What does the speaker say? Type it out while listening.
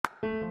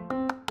Hello.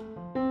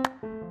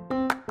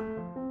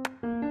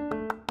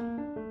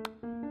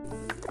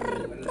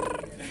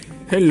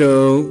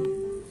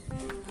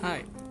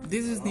 Hi,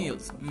 this is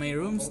Niels. My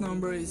room's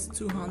number is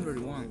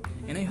 201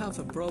 and I have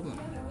a problem.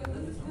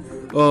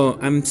 Oh,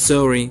 I'm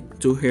sorry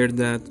to hear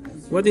that.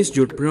 What is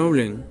your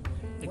problem?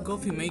 The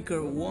coffee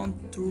maker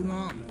won't turn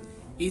on.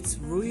 It's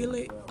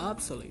really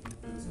obsolete.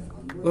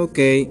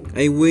 Okay,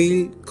 I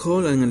will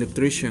call an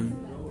electrician.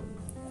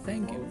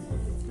 Thank you.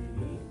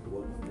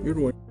 You're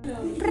welcome.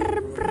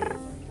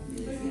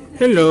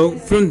 Hello,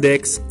 front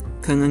desk.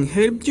 Can I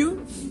help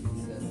you?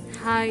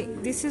 Hi,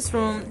 this is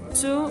room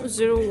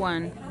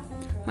 201.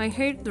 My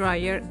hair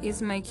dryer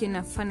is making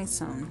a funny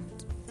sound.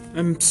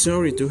 I'm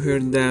sorry to hear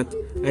that.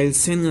 I'll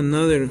send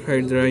another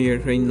hair dryer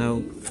right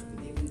now.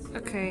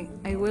 Okay,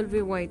 I will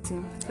be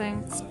waiting.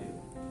 Thanks.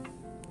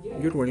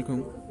 You're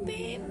welcome.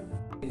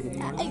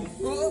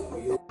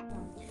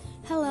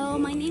 Hello,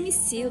 my name is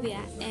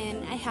Sylvia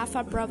and I have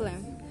a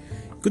problem.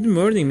 Good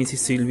morning, Mrs.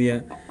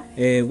 Sylvia.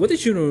 What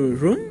is your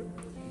room?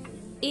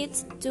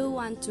 It's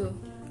 212.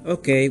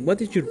 Okay,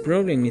 what is your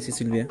problem, Mrs.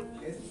 Sylvia?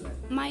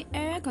 My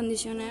air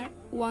conditioner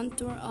won't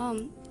turn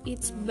on.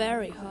 It's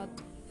very hot.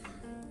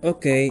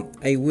 Okay,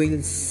 I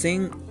will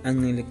send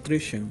an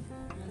electrician.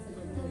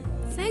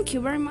 Thank you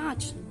very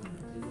much.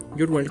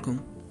 You're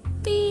welcome.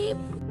 Beep.